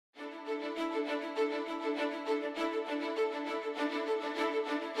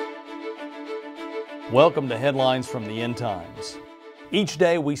Welcome to Headlines from the End Times. Each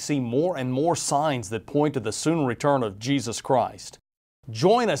day we see more and more signs that point to the soon return of Jesus Christ.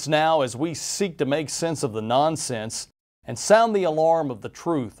 Join us now as we seek to make sense of the nonsense and sound the alarm of the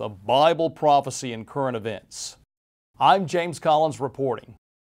truth of Bible prophecy and current events. I'm James Collins reporting.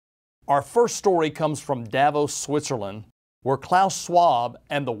 Our first story comes from Davos, Switzerland, where Klaus Schwab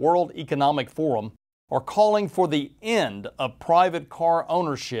and the World Economic Forum are calling for the end of private car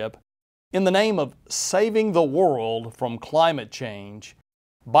ownership in the name of saving the world from climate change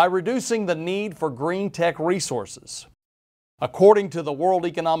by reducing the need for green tech resources. According to the World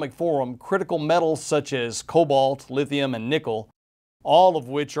Economic Forum, critical metals such as cobalt, lithium, and nickel, all of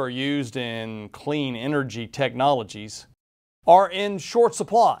which are used in clean energy technologies, are in short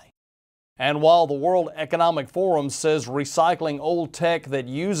supply. And while the World Economic Forum says recycling old tech that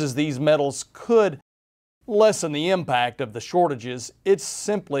uses these metals could lessen the impact of the shortages, it's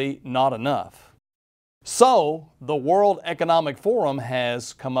simply not enough. So, the World Economic Forum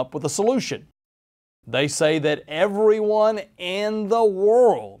has come up with a solution. They say that everyone in the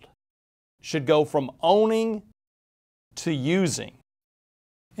world should go from owning to using.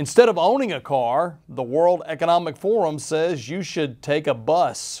 Instead of owning a car, the World Economic Forum says you should take a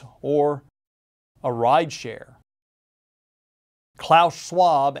bus or a rideshare. Klaus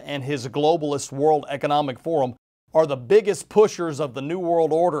Schwab and his globalist World Economic Forum are the biggest pushers of the New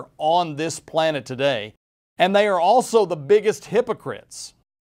World Order on this planet today, and they are also the biggest hypocrites.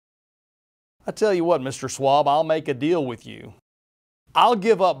 I tell you what, Mr. Schwab, I'll make a deal with you. I'll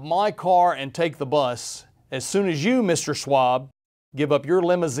give up my car and take the bus as soon as you, Mr. Schwab, give up your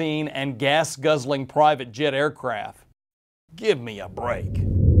limousine and gas-guzzling private jet aircraft. Give me a break.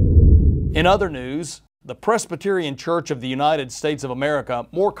 In other news, the Presbyterian Church of the United States of America,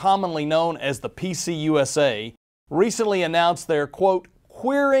 more commonly known as the PCUSA, recently announced their, quote,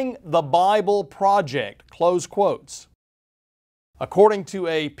 Queering the Bible Project, close quotes. According to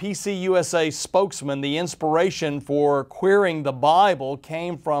a PCUSA spokesman, the inspiration for queering the Bible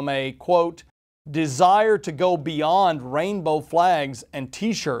came from a, quote, desire to go beyond rainbow flags and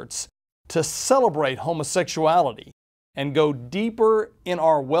t-shirts to celebrate homosexuality and go deeper in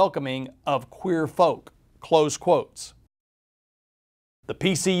our welcoming of queer folk, close quotes. The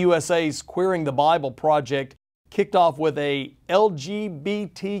PCUSA's Queering the Bible project kicked off with a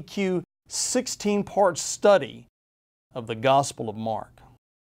LGBTQ 16-part study of the Gospel of Mark.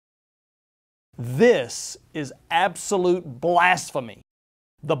 This is absolute blasphemy.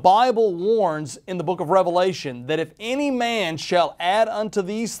 The Bible warns in the book of Revelation that if any man shall add unto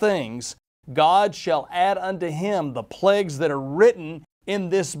these things, God shall add unto him the plagues that are written in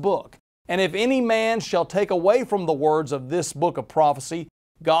this book. And if any man shall take away from the words of this book of prophecy,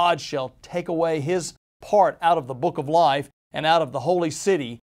 God shall take away his part out of the book of life and out of the holy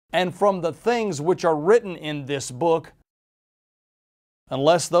city, and from the things which are written in this book,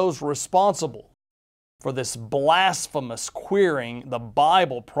 unless those responsible for this blasphemous queering the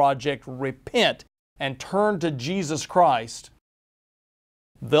Bible project repent and turn to Jesus Christ,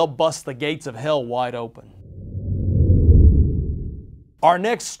 they'll bust the gates of hell wide open. Our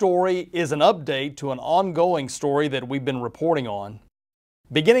next story is an update to an ongoing story that we've been reporting on.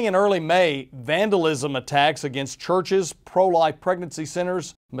 Beginning in early May, vandalism attacks against churches, pro-life pregnancy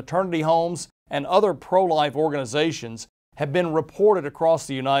centers, maternity homes, and other pro-life organizations have been reported across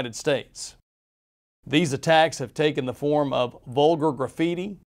the United States. These attacks have taken the form of vulgar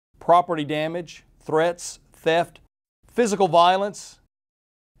graffiti, property damage, threats, theft, physical violence,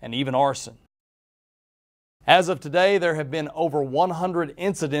 and even arson. As of today, there have been over 100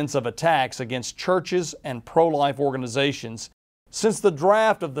 incidents of attacks against churches and pro-life organizations since the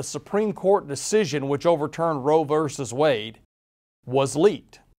draft of the Supreme Court decision which overturned Roe v. Wade was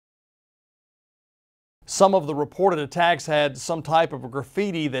leaked. Some of the reported attacks had some type of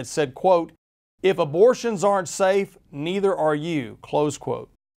graffiti that said, quote, if abortions aren't safe, neither are you, close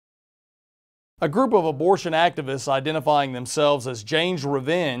quote. A group of abortion activists identifying themselves as Jane's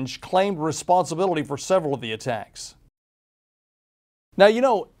Revenge claimed responsibility for several of the attacks. Now, you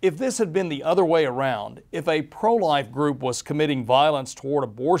know, if this had been the other way around, if a pro-life group was committing violence toward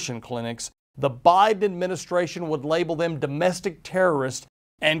abortion clinics, the Biden administration would label them domestic terrorists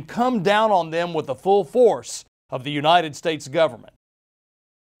and come down on them with the full force of the United States government.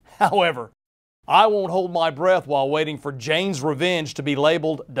 However, I won't hold my breath while waiting for Jane's Revenge to be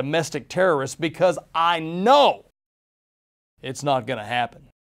labeled domestic terrorist because I know it's not going to happen.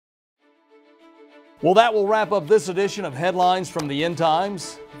 Well, that will wrap up this edition of Headlines from the End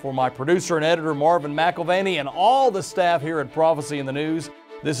Times. For my producer and editor Marvin McIlvaney and all the staff here at Prophecy in the News,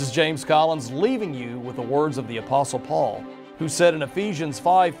 this is James Collins leaving you with the words of the Apostle Paul, who said in Ephesians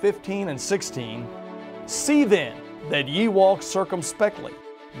 5:15 and 16, See then that ye walk circumspectly,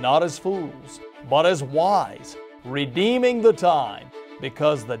 not as fools, but as wise, redeeming the time,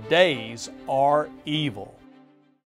 because the days are evil.